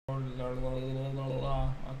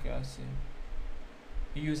Okay, I see.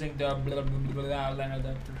 You're using the LAN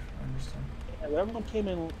adapter. I understand. Yeah, everyone came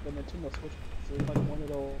in with the Nintendo Switch. So it was like one of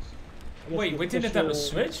those. Wait, with the Nintendo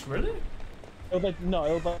Switch? Really? It was like no,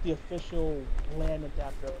 it was like the official LAN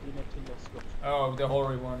adapter of the Nintendo Switch. Oh, the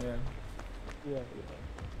Hori one, yeah. Yeah.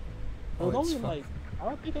 Oh, it was only like I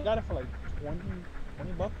don't think I got it for like 20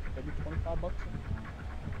 bucks, maybe 25 bucks.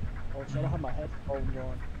 Oh, shit, I don't have my headphones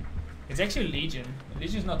on. It's actually Legion.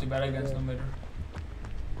 Legion's not too bad against no MITHER.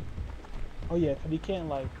 Oh yeah, cause he can't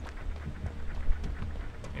like.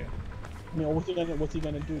 Yeah. I mean, what's he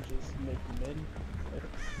gonna do? Just make him in?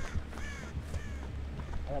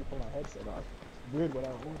 I gotta put my headset on. It's weird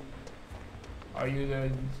without holding. Are you are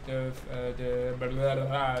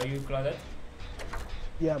you Claudette?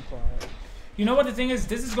 Yeah, I'm Claudette. You know what the thing is?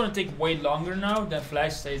 This is gonna take way longer now than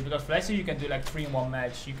flash saves, because flash saves you can do like 3 in 1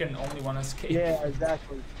 match. You can only one escape. Yeah,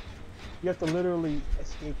 exactly. You have to literally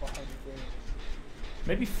escape 100 games.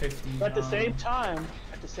 Maybe 50. But at the same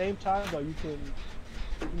time though, you can,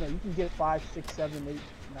 you can get 5, 6, 7, 8,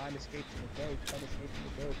 9 escapes in a day, 10 escapes in a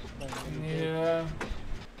day for playing. Yeah.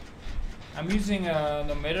 I'm using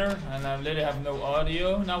no MITHER, and I literally have no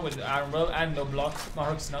audio now with Iron Will and no blocks,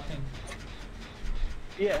 marks, nothing.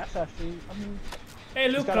 Yeah, that's actually. I mean. Hey,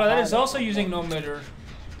 look, Claudette is also using no MITHER.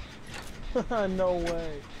 No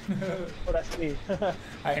way. Oh, that's me.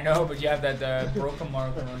 I know, but you have that broken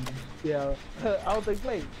marker on you. Yeah. I was like,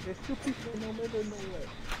 wait, there's 2 people in no MITHER, no way.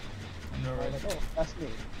 I know, right? Like, oh, that's me.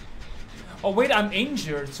 Oh wait, I'm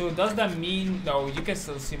injured. So does that mean no? You can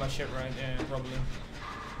still see my shit, right? Yeah, probably.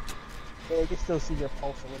 Yeah, you can still see your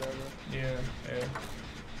pulse or whatever. Yeah, yeah.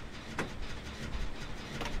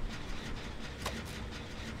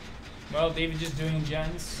 Well, David just doing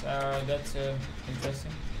gens. That's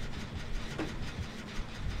interesting.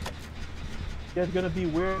 Yeah, it's gonna be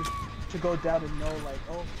weird to go down and know, like,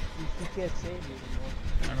 oh, he can't save me anymore.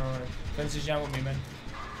 I know, right? Finish the gen with me, man.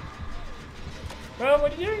 Well,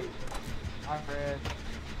 what are you doing? I read.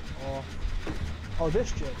 Oh,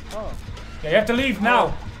 this gen. Oh. Yeah, you have to leave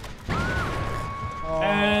now. Oh.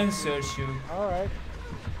 And search you. All right.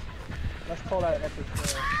 Let's call that epic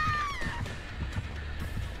fail.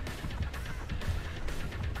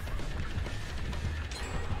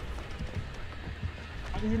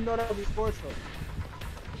 How do you know that was sports though?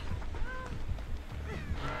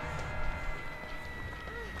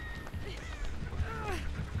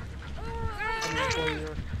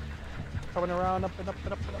 Coming around, up and up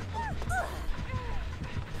and up and up.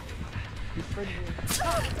 He's pretty good.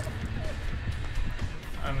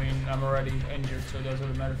 I mean, I'm already injured, so it doesn't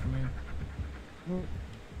really matter for me.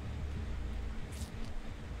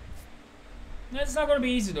 Yeah, it's not gonna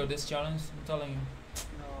be easy though, this challenge, I'm telling you.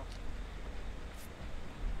 No.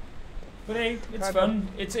 But hey, it's fun.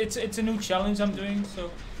 It's a new challenge I'm doing, so.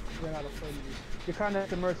 You're not afraid of you. You're kind of at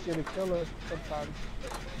the mercy of the killer sometimes.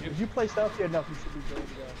 If you play stealthy enough, you should be good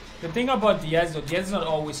to go. The thing about DS though, DS is not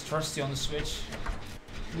always trusty on the Switch.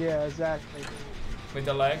 Yeah, exactly. With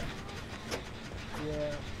the lag.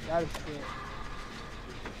 Yeah, that is true.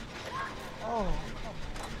 Oh, come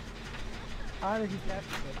on. How did he catch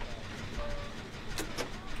it?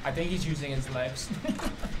 I think he's using his legs.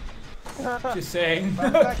 Just saying.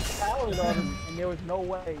 I pallet on him, and there was no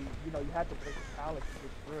way, you had to break the pallet to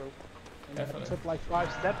get through. And it took like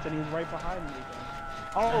 5 steps, and he was right behind me again.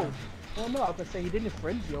 Oh, well, no, I was gonna say he didn't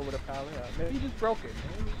frenzy over the pallet. Maybe he just broke it.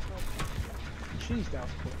 Cheese down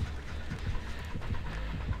quick.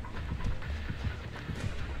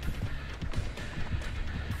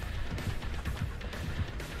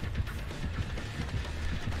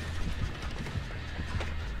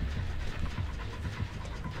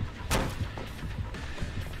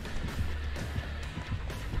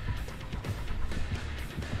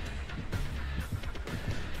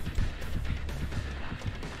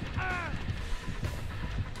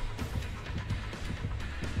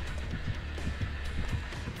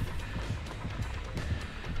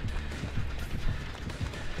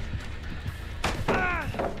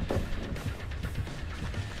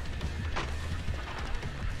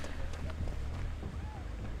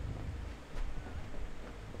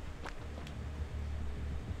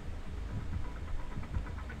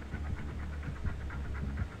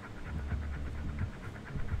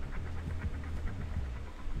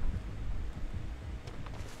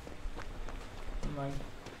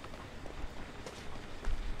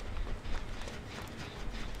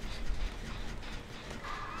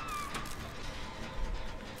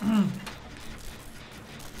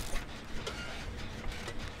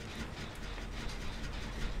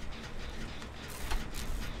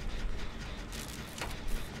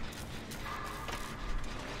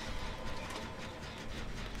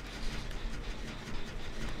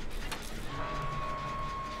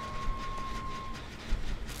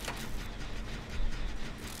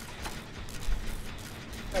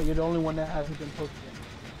 Yeah, you're the only one that hasn't been hooked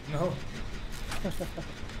yet. No.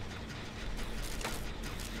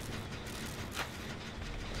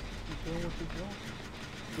 You doing what you're doing?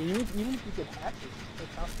 Even if you get hatches,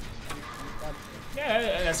 it's out.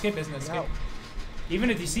 Yeah, an escape is an escape. Even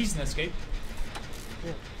a DC is an escape.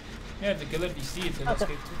 Yeah. Yeah, the killer DC is an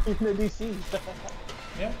escape too. Even the DC.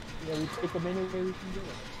 Yeah. Yeah, we take them any way we can do it.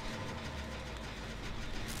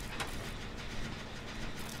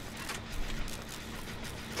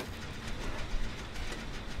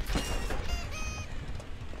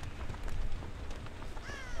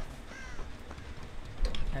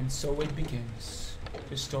 And so it begins.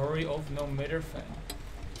 The story of no MITHER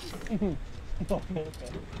fan.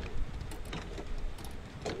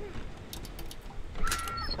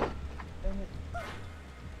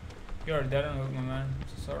 You're dead on hook, my man. I'm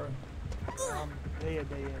so sorry. Yeah.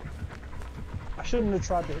 I shouldn't have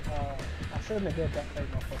tried to, I shouldn't have hit that thing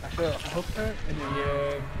off hook. I should have hooked her and then...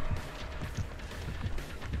 Yeah.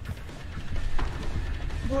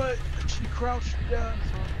 But she crouched down,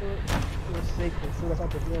 so I thought it was safe as soon as I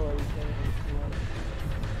could heal everything.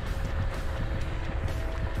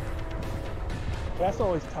 That's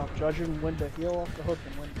always tough, judging when to heal off the hook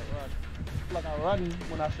and when to run. Like I run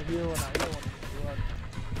when I should heal and I heal when I should run.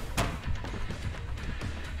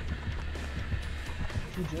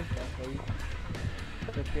 She just that, baby.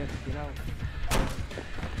 Good chance to get out.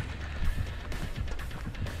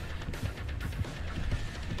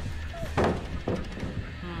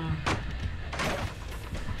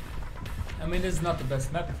 I mean, this is not the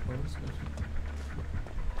best map, of course, but...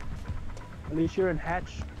 At least you're in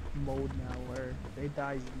hatch mode now, where if they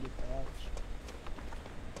die, you can get the hatch.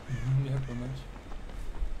 Yeah, pretty much.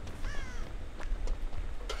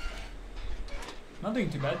 Not doing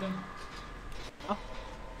too bad then. Oh,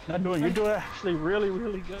 not doing. You're doing actually really,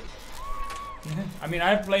 really good. I mean,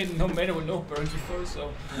 I've played no MITHER with no perks before,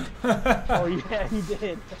 so. Oh yeah, you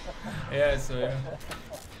did. Yeah, so yeah.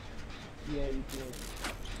 Yeah, you did.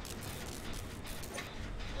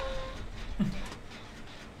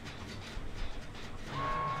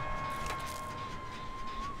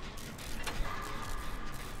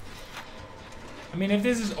 I mean, if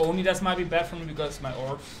this is only, that might be bad for me because my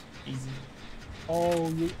orbs easy.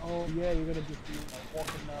 Oh, yeah, you're gonna just be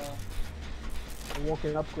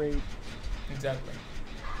walking upgrade. Exactly.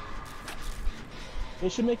 They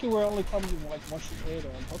should make it where it only comes in like once you hit or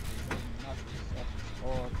hook it, not just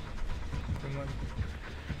or. Pretty much.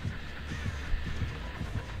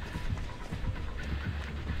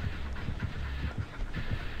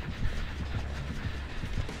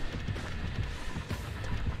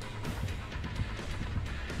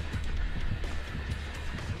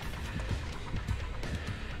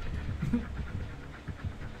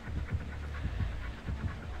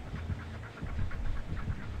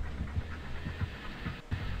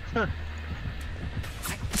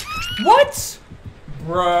 What?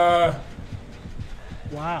 Bruh.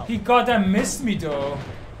 Wow. He goddamn missed me though.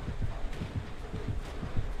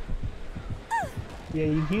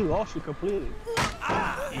 Yeah, he lost you completely.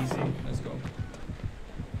 Easy, let's go.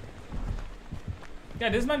 Yeah,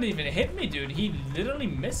 this man didn't even hit me, dude. He literally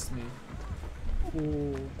missed me.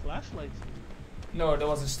 Ooh, flashlights. No, that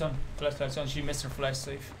was a stun. Flashlight stun. She missed her flash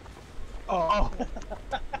save. Oh.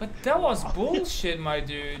 But that was bullshit, my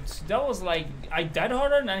dude. That was like, I died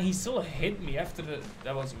harder and he still hit me after the...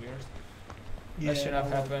 That was weird. Yeah, that shouldn't have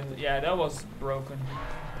happened. Yeah, that was broken.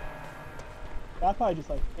 That probably just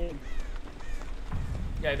like hit.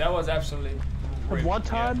 Yeah, that was absolutely... One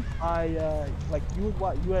time, yeah. Like you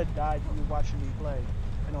had died and you were watching me play.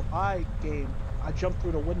 And on my game, I jumped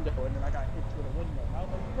through the window and then I got hit through the window. And I was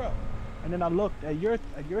like, bro. And then I looked at your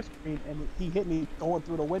screen and he hit me going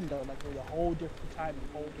through the window. Like it was a whole different time,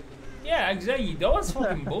 a whole different. Yeah, exactly. That was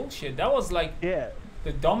fucking bullshit. That was like the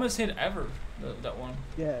dumbest hit ever. That one.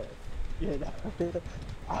 Yeah. Yeah.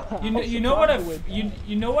 You know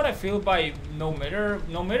what I feel by no MITHER.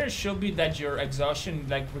 No MITHER should be that your exhaustion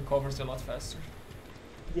like recovers a lot faster.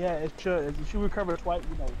 Yeah, it should. It should recover twice.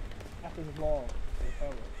 You know, after as long.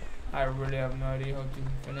 I really have no idea how to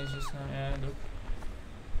finish this now. Yeah, look.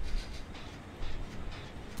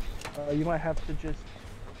 You might have to just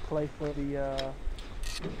play for the.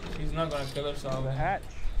 She's not gonna kill herself. The hatch.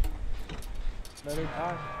 Let her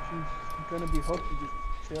die. She's gonna be hooked. You just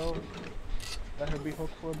chill. Let her be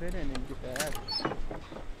hooked for a minute and then get the hatch.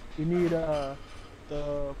 You need the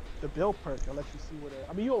bill perk. I'll let you see what.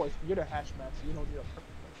 I mean, you're the hatch master. You don't need a perk.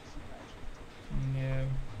 Yeah.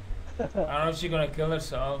 I don't know if she's gonna kill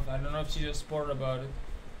herself. I don't know if she's just sport about it.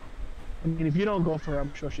 I mean, if you don't go for her,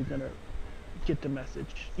 I'm sure she's gonna get the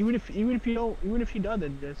message. Even if you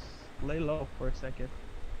doesn't, just lay low for a second.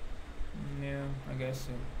 Yeah, I guess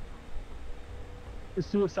so. It's a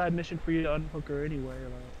suicide mission for you to unhook her anyway.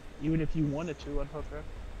 Like, even if you wanted to unhook her, it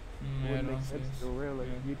Yeah, wouldn't make sense to really.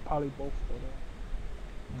 Yeah. You'd probably both go there.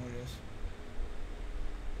 Oh, it is.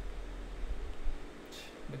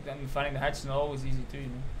 But then finding the hatch is not always easy too, you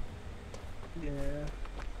know. Yeah.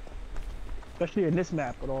 Especially in this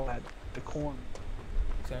map with all that, the corn.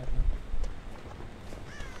 Exactly.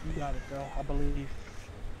 You got it, bro. I believe.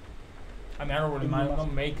 I mean, I don't really mind. If I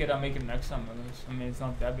don't make it, I'll make it next time, I guess. I mean, it's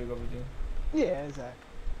not that big of a deal. Yeah, exactly.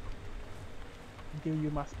 Give you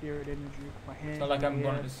my spirit energy, my hand. It's not like I'm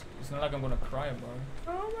gonna. It's not like I'm gonna cry about it.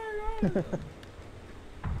 Oh my god!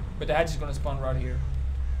 But the hatch is gonna spawn right here,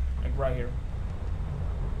 like right here.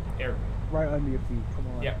 Here. Right under your feet. Come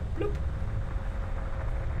on. Yeah. Bloop.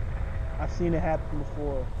 I've seen it happen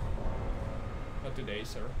before. Not today,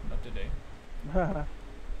 sir. Not today. Not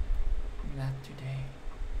today.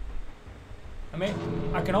 I mean,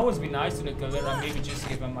 I can always be nice to the killer and maybe just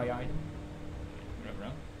give him my item. You never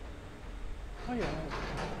know. Oh yeah.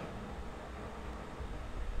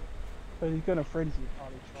 But he's gonna frenzy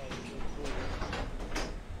probably.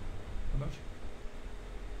 How much?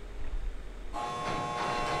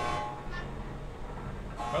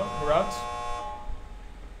 Well, we're out.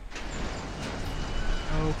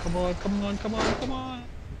 Oh, come on, come on, come on, come on!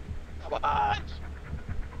 Come on!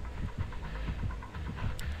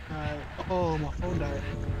 Oh, my phone died.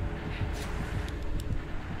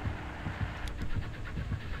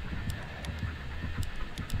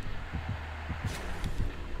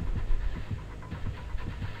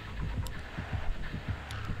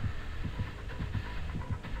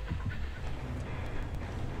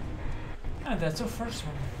 And that's our first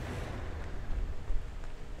one.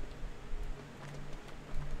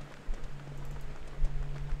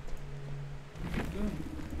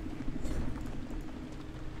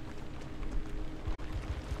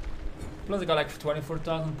 Plus I got like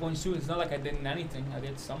 24,000 points too. It's not like I did anything. I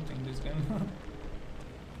did something this game.